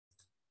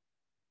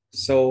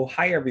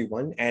Hi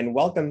everyone, and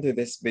welcome to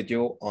this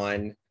video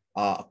on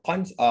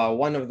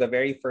one of the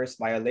very first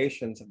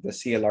violations of the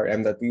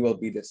CLRM that we will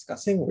be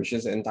discussing, which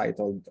is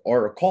entitled,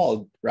 or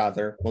called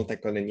rather,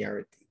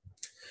 multicollinearity.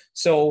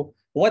 So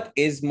what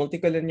is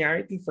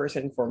multicollinearity first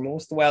and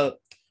foremost? Well,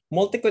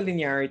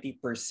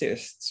 multicollinearity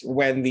persists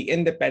when the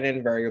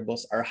independent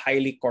variables are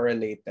highly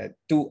correlated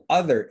to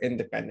other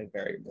independent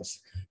variables.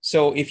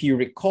 So if you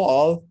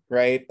recall,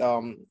 right,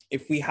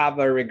 if we have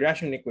a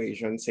regression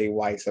equation, say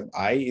y sub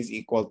I is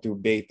equal to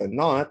beta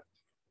naught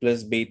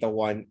plus beta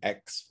 1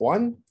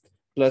 x1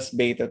 plus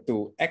beta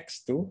 2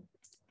 x2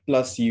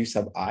 plus u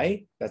sub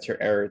I, that's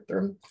your error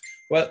term.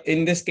 Well,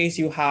 in this case,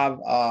 you have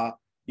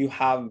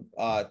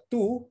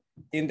two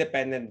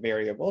independent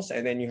variables,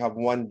 and then you have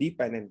one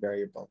dependent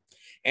variable.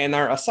 And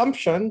our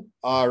assumption,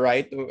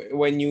 right,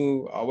 when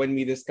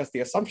we discuss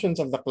the assumptions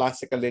of the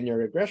classical linear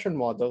regression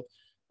model,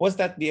 was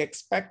that the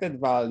expected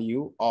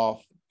value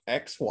of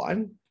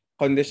x1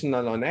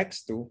 conditional on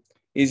x2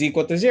 is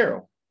equal to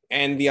 0,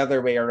 and the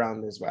other way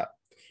around as well.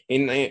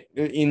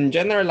 In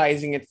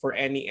generalizing it for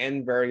any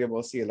n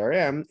variable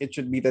CLRM, it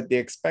should be that the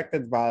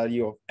expected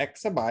value of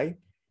x sub I,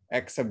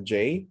 x sub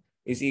j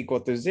is equal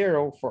to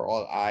 0 for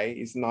all I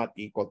is not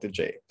equal to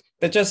j.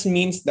 That just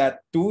means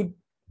that two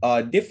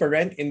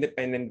different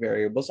independent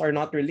variables are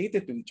not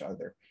related to each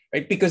other,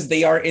 right? Because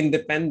they are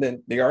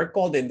independent, they are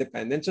called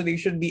independent, so they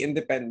should be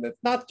independent,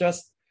 not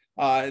just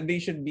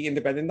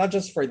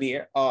for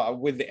the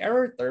with the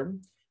error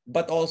term,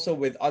 but also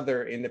with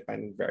other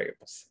independent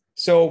variables.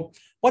 So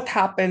what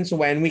happens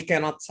when we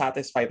cannot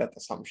satisfy that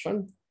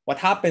assumption? What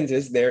happens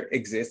is there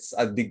exists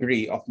a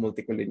degree of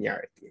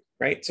multicollinearity,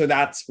 right? So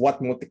that's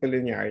what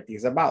multicollinearity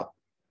is about.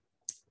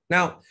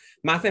 Now,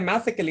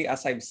 mathematically,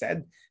 as I've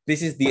said,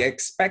 this is the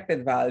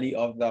expected value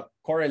of the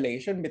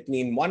correlation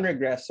between one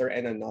regressor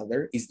and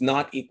another is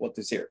not equal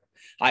to 0,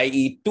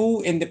 i.e.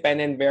 two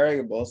independent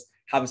variables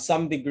have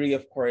some degree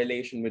of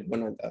correlation with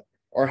one another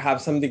or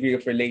have some degree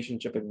of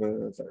relationship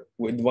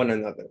with one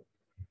another.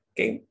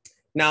 Okay.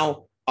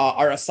 Now,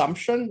 our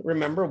assumption,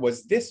 remember,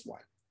 was this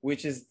one,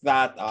 which is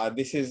that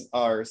this is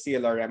our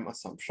CLRM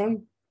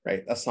assumption,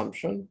 right?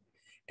 Assumption.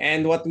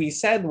 And what we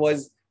said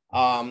was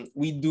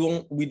we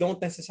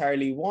don't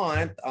necessarily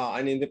want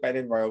an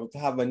independent variable to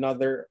have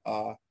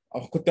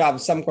to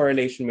have some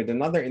correlation with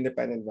another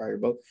independent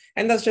variable,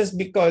 and that's just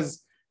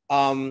because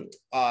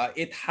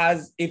it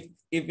has if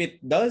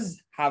it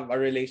does have a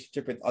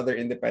relationship with other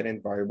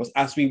independent variables,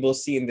 as we will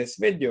see in this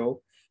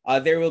video,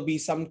 there will be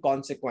some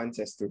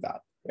consequences to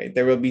that, right?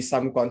 There will be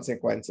some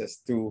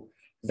consequences to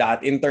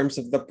that in terms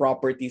of the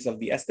properties of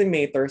the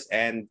estimators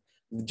and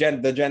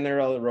the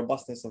general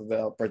robustness of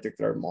the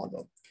particular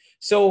model.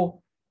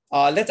 So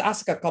let's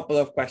ask a couple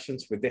of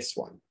questions with this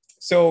one.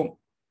 So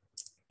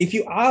if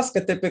you ask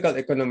a typical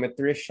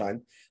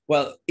econometrician,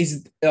 well,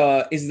 is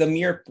the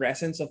mere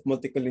presence of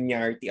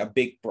multicollinearity a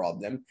big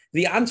problem?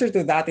 The answer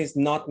to that is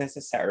not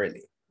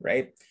necessarily,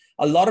 right?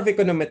 A lot of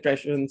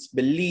econometricians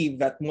believe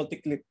that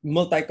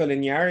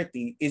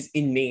multicollinearity is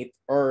innate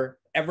or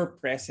ever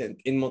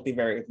present in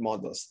multivariate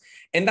models.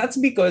 And that's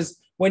because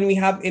when we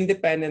have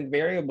independent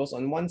variables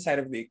on one side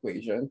of the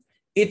equation,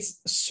 it's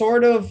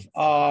sort of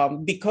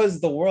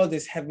because the world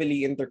is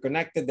heavily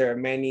interconnected, there are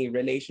many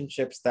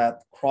relationships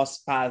that cross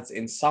paths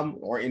in some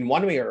or in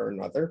one way or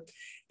another.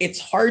 It's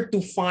hard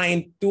to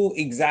find two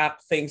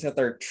exact things that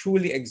are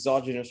truly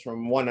exogenous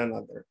from one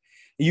another.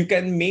 You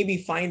can maybe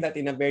find that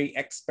in a very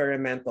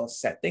experimental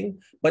setting,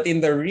 but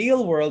in the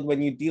real world,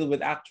 when you deal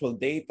with actual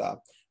data,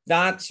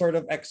 that sort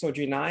of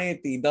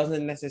exogeneity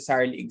doesn't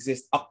necessarily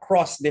exist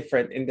across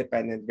different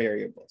independent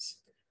variables,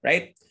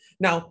 right?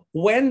 Now,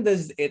 when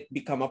does it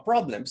become a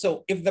problem?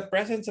 So if the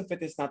presence of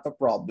it is not a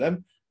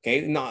problem,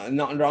 okay,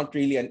 not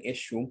really an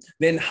issue,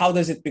 then how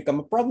does it become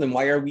a problem?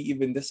 Why are we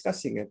even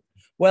discussing it?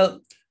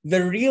 Well,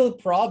 the real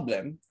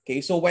problem,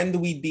 okay, so when do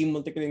we deem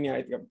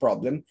multicollinearity a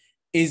problem,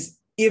 is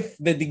if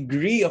the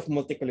degree of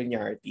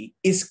multicollinearity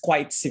is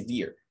quite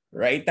severe,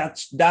 right?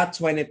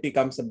 That's when it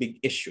becomes a big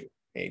issue,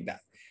 okay?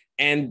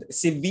 And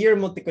severe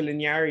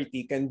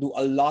multicollinearity can do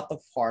a lot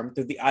of harm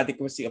to the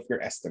adequacy of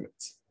your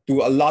estimates,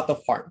 do a lot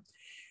of harm.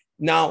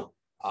 Now,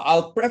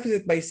 I'll preface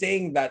it by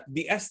saying that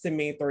the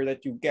estimator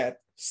that you get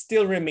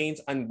still remains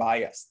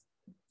unbiased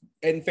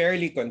and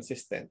fairly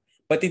consistent,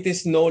 but it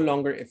is no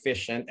longer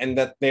efficient, and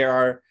that there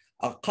are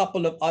a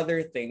couple of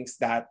other things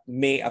that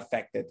may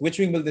affect it, which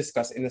we will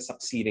discuss in a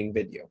succeeding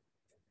video.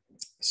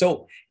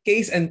 So,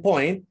 case in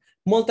point,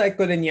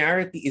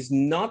 multicollinearity is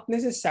not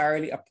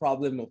necessarily a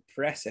problem of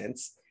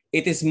presence.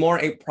 It is more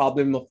a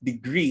problem of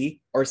degree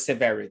or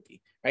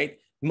severity, right?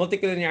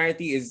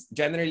 Multicollinearity is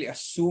generally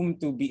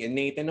assumed to be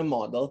innate in a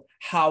model.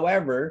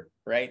 However,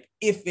 right,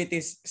 if it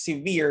is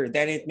severe,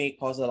 then it may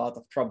cause a lot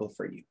of trouble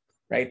for you,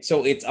 right?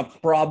 So it's a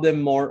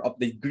problem more of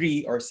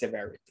degree or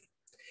severity.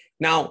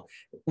 Now,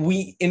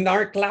 in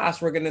our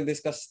class, we're going to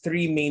discuss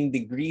three main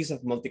degrees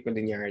of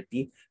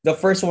multicollinearity. The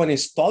first one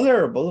is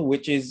tolerable,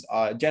 which is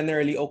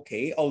generally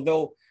okay,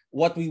 although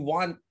what we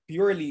want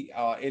purely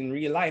in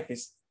real life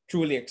is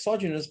truly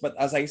exogenous, but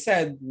as I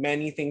said,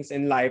 many things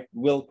in life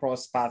will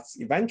cross paths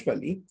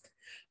eventually.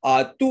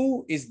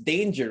 Two is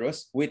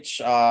dangerous,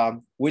 which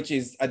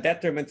is a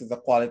detriment to the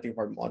quality of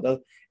our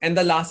model. And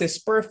the last is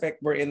perfect,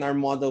 wherein our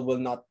model will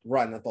not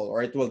run at all,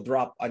 or it will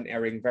drop an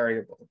erring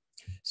variable.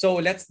 So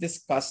let's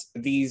discuss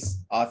these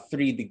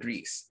three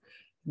degrees.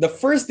 The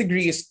first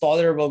degree is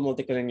tolerable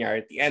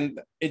multicollinearity, and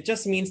it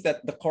just means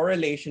that the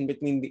correlation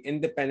between the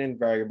independent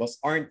variables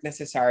aren't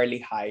necessarily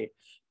high,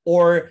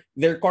 or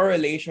their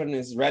correlation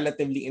is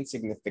relatively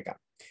insignificant.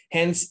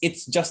 Hence,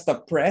 it's just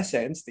a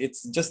presence,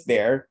 it's just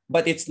there,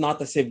 but it's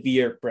not a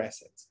severe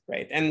presence,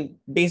 right? And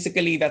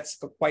basically, that's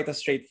quite a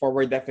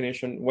straightforward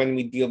definition when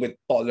we deal with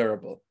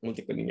tolerable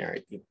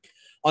multicollinearity.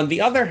 On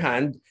the other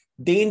hand,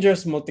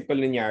 dangerous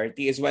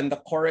multicollinearity is when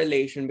the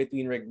correlation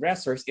between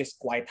regressors is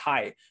quite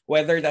high,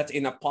 whether that's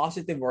in a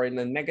positive or in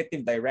a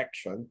negative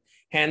direction.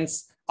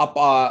 Hence,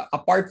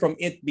 apart from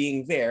it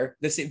being there,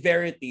 the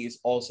severity is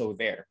also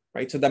there,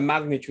 right? So the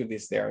magnitude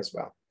is there as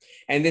well.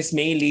 And this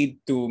may lead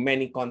to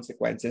many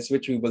consequences,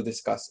 which we will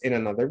discuss in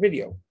another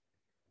video.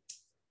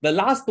 The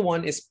last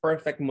one is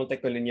perfect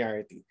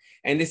multicollinearity.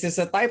 And this is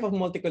a type of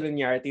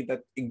multicollinearity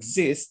that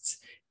exists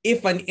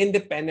if an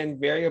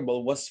independent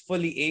variable was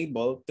fully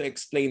able to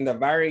explain the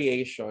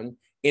variation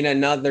in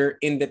another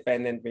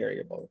independent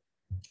variable,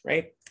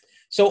 right?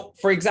 So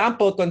for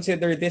example,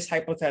 consider this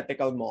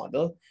hypothetical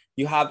model.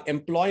 You have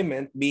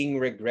employment being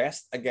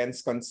regressed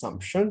against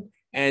consumption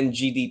and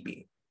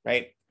GDP,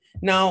 right?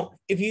 Now,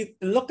 if you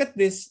look at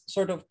this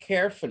sort of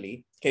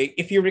carefully, okay,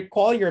 if you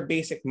recall your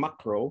basic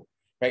macro,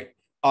 right,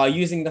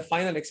 using the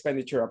final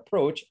expenditure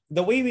approach,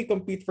 the way we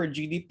compute for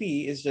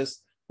GDP is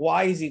just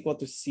y is equal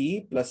to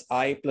c plus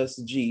i plus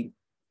g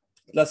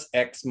plus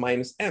x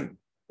minus m,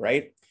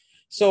 right?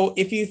 So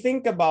if you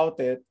think about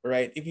it,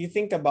 right,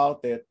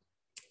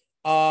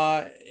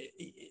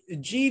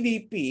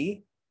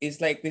 GDP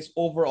is like this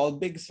overall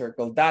big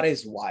circle. That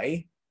is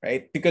y,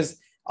 right? Because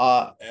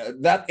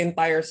that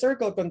entire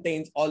circle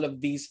contains all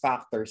of these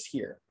factors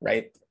here,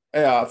 right?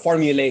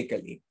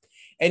 Formulaically.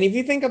 And if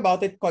you think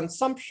about it,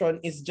 consumption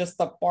is just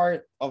a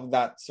part of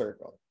that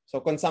circle.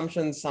 So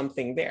consumption is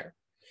something there.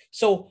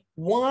 So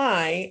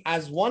y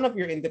as one of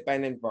your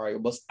independent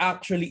variables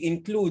actually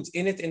includes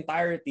in its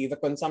entirety the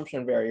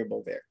consumption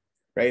variable there,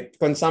 right?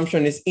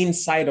 Consumption is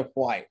inside of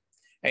y.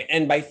 Right?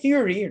 And by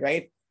theory,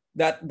 right,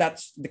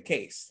 that's the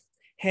case.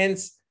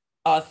 Hence,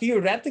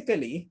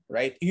 theoretically,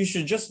 right, you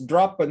should just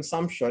drop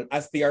consumption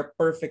as they are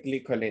perfectly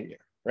collinear,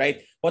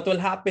 right? What will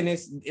happen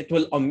is it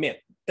will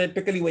omit.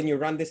 Typically, when you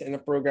run this in a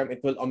program,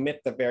 it will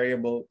omit the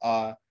variable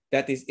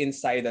that is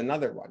inside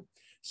another one.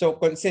 So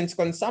since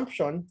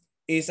consumption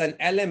is an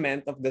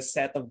element of the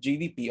set of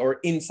GDP or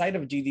inside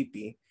of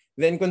GDP,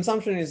 then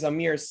consumption is a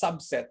mere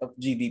subset of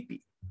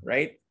GDP,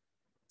 right?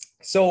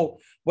 So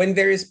when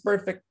there is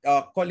perfect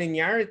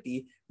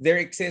collinearity, there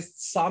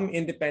exists some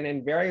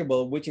independent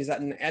variable, which is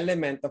an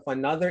element of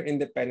another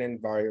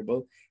independent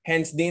variable.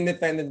 Hence, the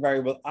independent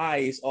variable I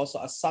is also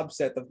a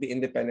subset of the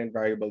independent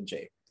variable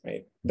J,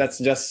 right? That's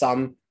just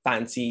some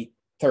fancy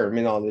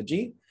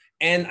terminology.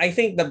 And I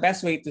think the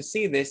best way to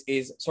see this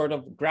is sort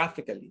of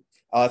graphically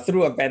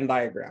through a Venn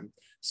diagram.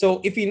 So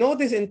if you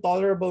notice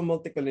intolerable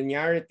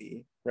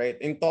multicollinearity, right?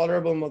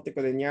 Intolerable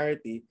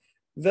multicollinearity,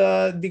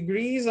 the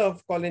degrees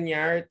of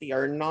collinearity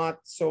are not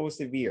so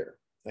severe,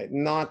 right?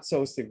 Not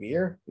so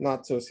severe.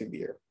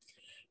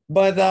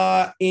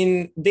 But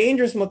in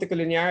dangerous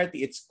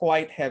multicollinearity, it's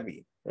quite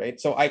heavy, right?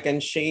 So I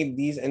can shade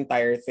these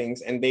entire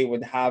things and they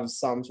would have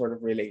some sort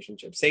of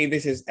relationship. Say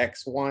this is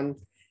x1,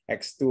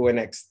 x2, and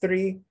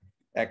x3,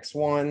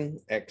 x1,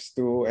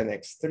 x2, and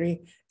x3.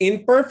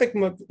 In perfect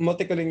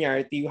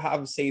multicollinearity, you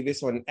have, say,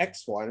 this one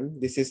x1,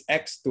 this is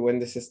x2,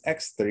 and this is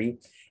x3.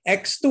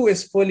 x2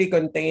 is fully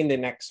contained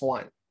in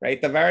x1, right?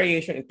 The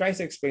variation it tries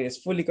to explain is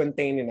fully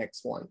contained in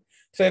x1.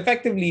 So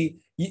effectively,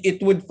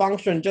 it would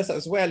function just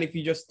as well if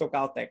you just took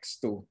out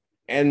x2.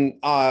 And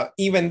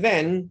even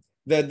then,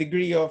 the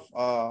degree of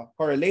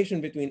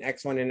correlation between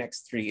x1 and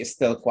x3 is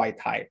still quite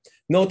high.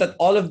 Note that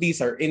all of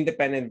these are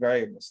independent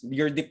variables.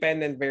 Your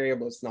dependent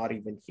variable is not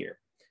even here,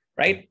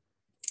 right?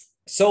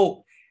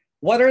 So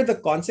what are the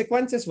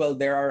consequences? Well,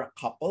 there are a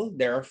couple.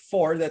 There are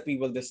 4 that we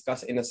will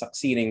discuss in a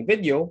succeeding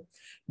video.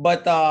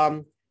 But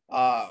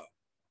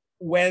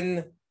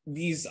when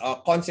these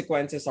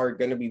consequences are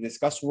going to be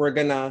discussed, we're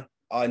going to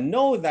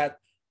know that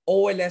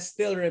OLS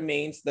still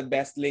remains the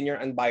best linear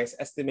unbiased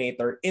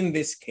estimator in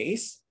this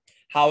case.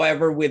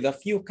 However, with a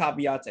few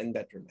caveats and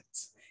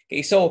detriments.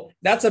 Okay, so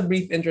that's a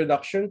brief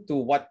introduction to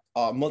what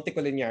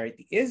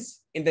multicollinearity is.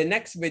 In the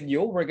next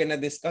video, we're going to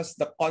discuss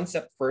the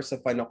concept first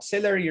of an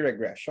auxiliary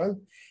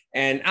regression.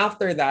 And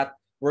after that,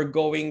 we're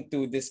going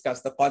to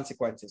discuss the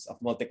consequences of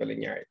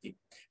multicollinearity.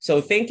 So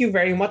thank you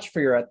very much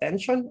for your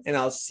attention, and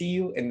I'll see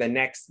you in the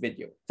next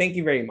video. Thank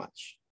you very much.